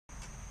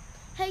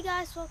Hey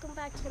guys, welcome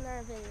back to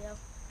another video.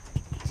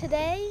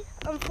 Today,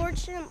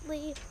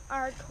 unfortunately,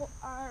 our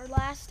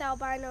last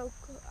albino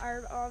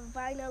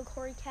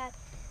Cory cat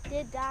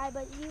did die,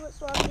 but he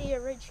was one of the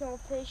original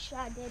fish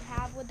I did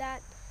have with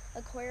that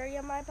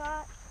aquarium I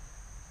bought.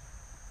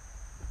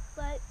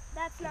 But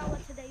that's not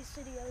what today's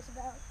video is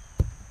about.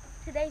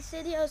 Today's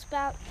video is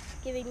about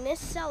giving this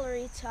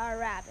celery to our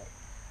rabbit.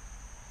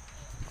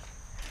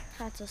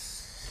 That's a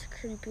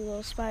creepy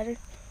little spider.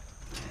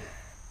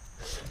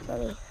 Let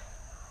me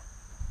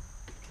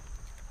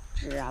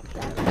drop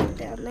that right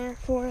down there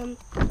for him.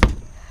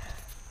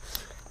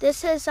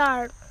 This is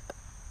our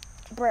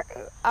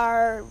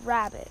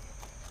rabbit.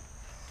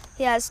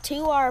 He has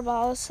 2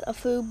 R-balls, a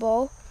food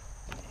bowl,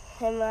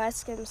 and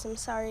last him some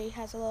sorry, he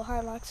has a little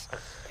hindbox.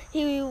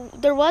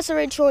 There was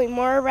originally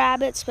more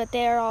rabbits, but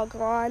they're all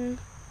gone.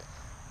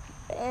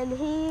 And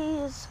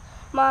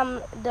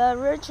the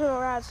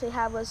original rabbits we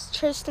had was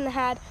Tristan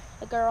had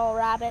a girl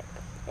rabbit,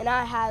 and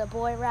I had a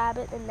boy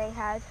rabbit, and they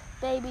had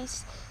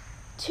babies.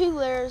 2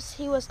 litters.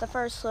 He was the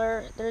first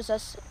litter.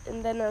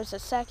 And then there's a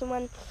second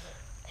one.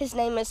 His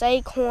name is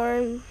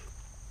Acorn.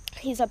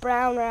 He's a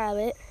brown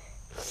rabbit.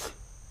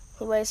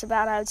 He weighs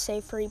about, I would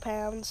say, 3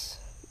 pounds,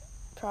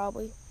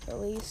 probably at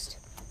least.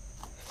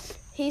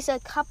 He's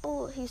like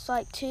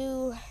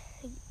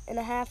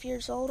 2.5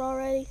 years old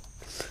already.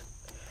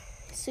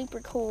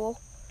 Super cool.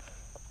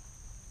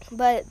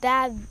 But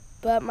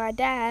my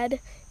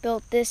dad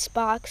built this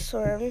box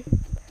for him.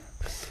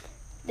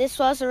 This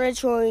was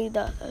originally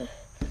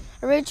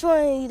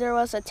there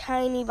was a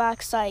tiny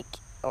box, like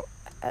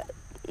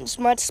as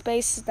much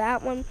space as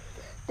that one,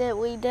 that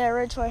we did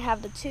originally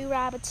have the 2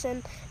 rabbits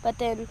in, but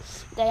then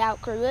they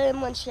outgrew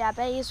him when she had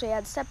babies. We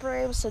had to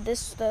separate them, so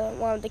this is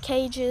one of the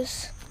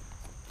cages.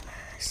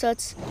 So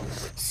it's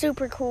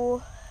super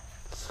cool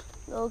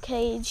little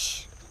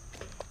cage.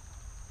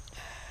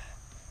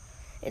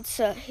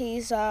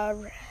 He's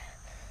a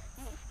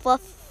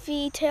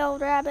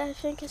fluffy-tailed rabbit, I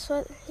think is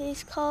what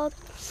he's called.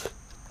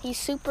 He's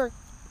super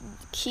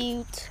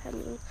cute. I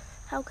mean,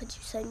 how could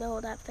you say no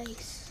to that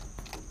face?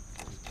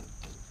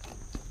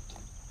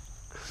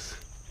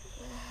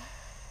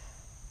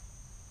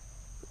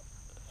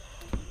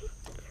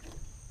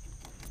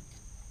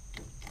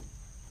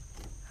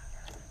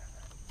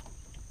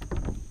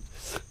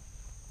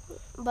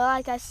 But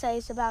like I say,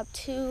 he's about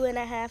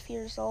 2.5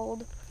 years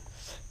old.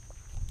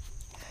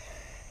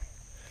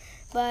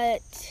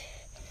 But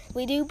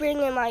we do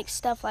bring in like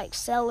stuff like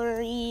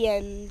celery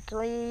and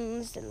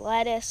greens and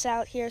lettuce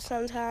out here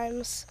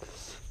sometimes.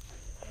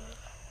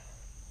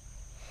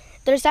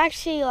 There's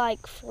actually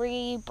like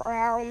 3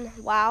 brown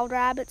wild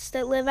rabbits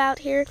that live out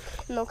here,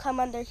 and they'll come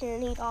under here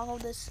and eat all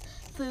this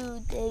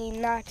food that he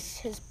knocks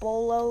his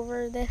bowl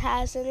over that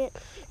has in it,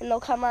 and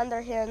they'll come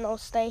under here and they'll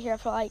stay here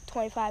for like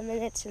 25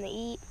 minutes and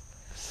eat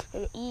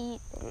and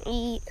eat and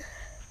eat.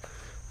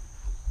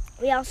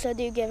 We also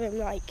do give him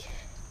like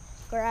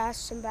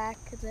grass and back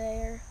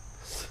there.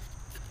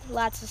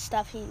 Lots of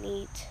stuff he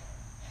needs.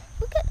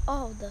 Look at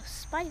all the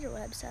spider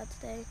webs out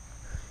today.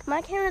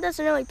 My camera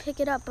doesn't really pick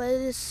it up, but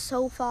it is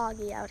so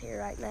foggy out here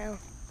right now.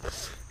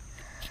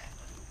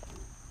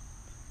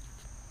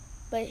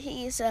 But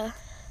he's a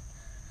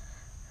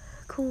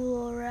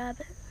cool little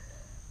rabbit.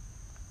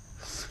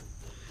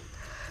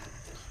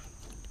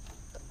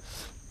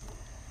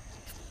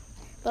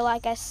 But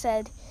like I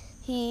said,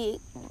 he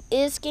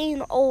is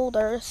getting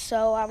older,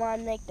 so I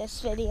want to make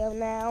this video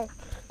now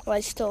while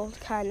he's still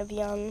kind of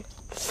young.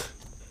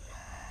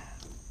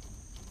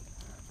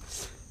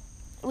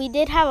 We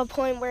did have a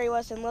point where he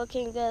wasn't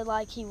looking good,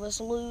 like he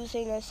was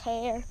losing his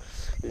hair.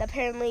 And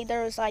apparently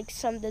there was like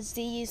some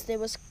disease. There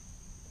was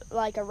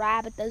like a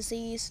rabbit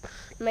disease.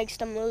 It makes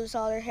them lose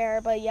all their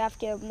hair, but you have to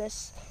give them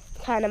this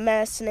kind of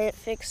medicine and it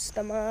fixed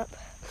them up.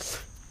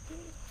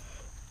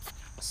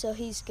 So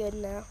he's good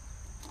now.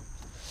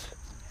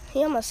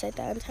 He almost ate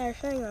that entire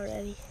thing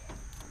already.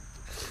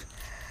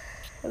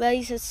 But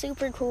he's a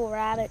super cool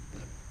rabbit.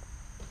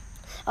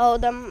 Oh,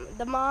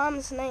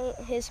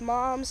 his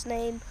mom's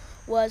name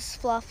was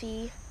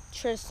Fluffy,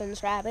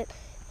 Tristan's rabbit.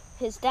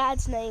 His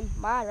dad's name,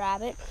 my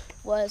rabbit,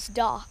 was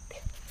Doc.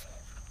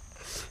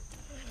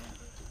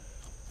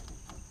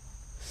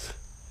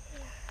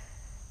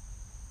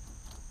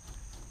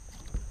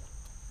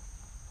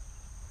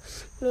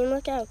 I mean,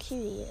 look how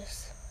cute he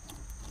is.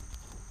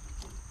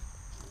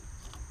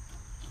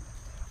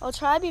 I'll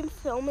try to be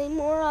filming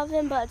more of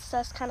him, but it's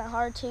just kind of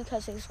hard to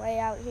because he's way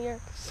out here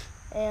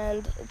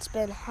and it's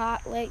been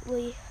hot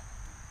lately.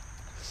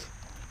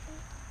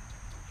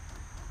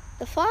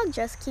 The fog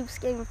just keeps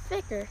getting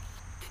thicker.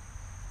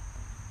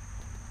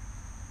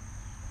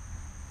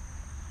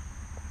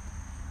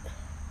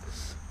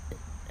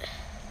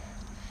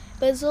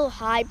 But his little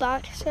high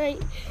box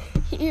right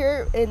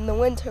here, in the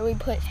winter we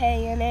put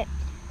hay in it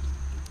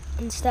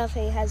and stuff,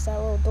 and he has that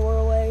little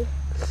doorway.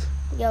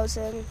 He goes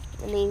in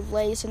and he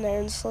lays in there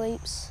and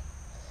sleeps.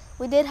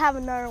 We did have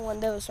another one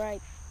that was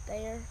right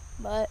there,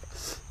 but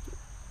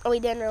we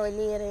didn't really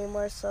need it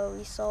anymore, so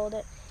we sold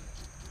it.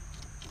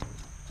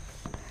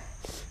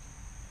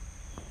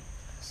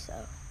 So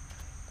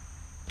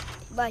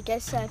Like I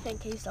said, I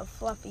think he's a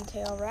fluffy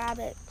tail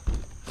rabbit.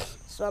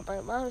 That's what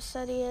my mom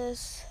said he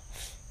is.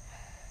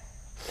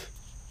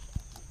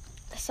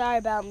 Sorry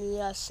about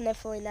me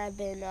sniffling. I've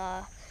been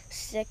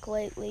sick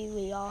lately.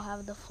 We all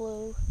have the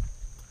flu.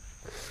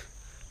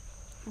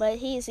 But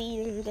he's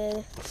eating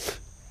good.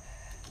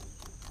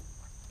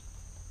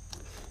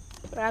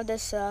 I have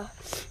this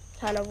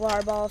kind of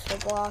water ball for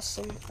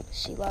Blossom.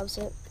 She loves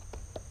it.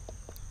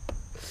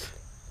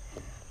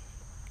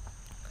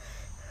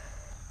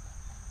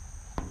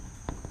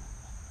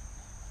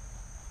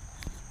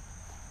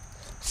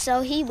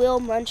 So he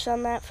will munch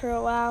on that for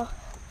a while.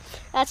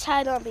 That's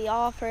how it'll be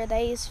all for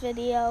today's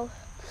video.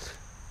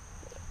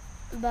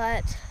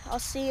 But I'll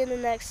see you in the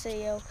next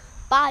video.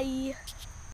 Bye!